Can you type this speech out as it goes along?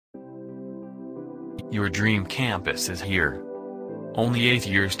Your dream campus is here. Only 8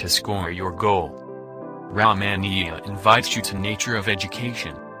 years to score your goal. Rahmaniyya invites you to nature of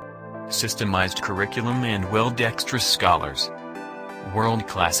education. Systemized curriculum and well-dexterous scholars.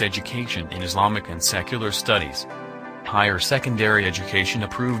 World-class education in Islamic and secular studies. Higher secondary education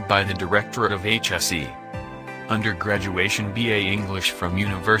approved by the Directorate of HSE. Undergraduation BA English from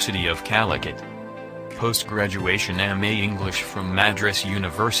University of Calicut. Post-graduation MA English from Madras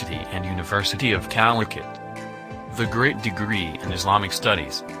University and University of Calicut. The Great Degree in Islamic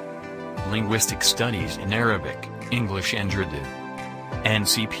Studies. Linguistic Studies in Arabic, English and Urdu.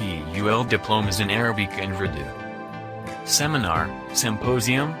 NCPUL Diplomas in Arabic and Urdu. Seminar,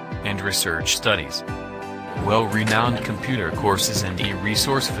 Symposium, and Research Studies. Well-renowned computer courses and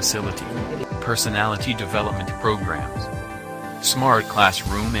e-resource facility. Personality development programs. Smart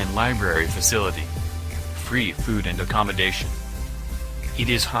classroom and library facility. Free food and accommodation. It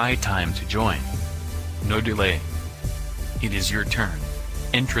is high time to join. No delay. It is your turn.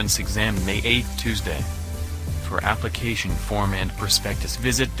 Entrance exam May 8 Tuesday. For application form and prospectus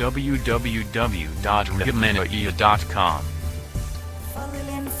visit www.rahmaniyya.com.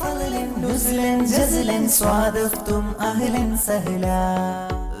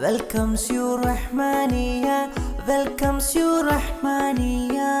 Welcomes you Rahmaniyya, welcomes you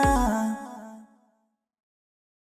Rahmaniyya.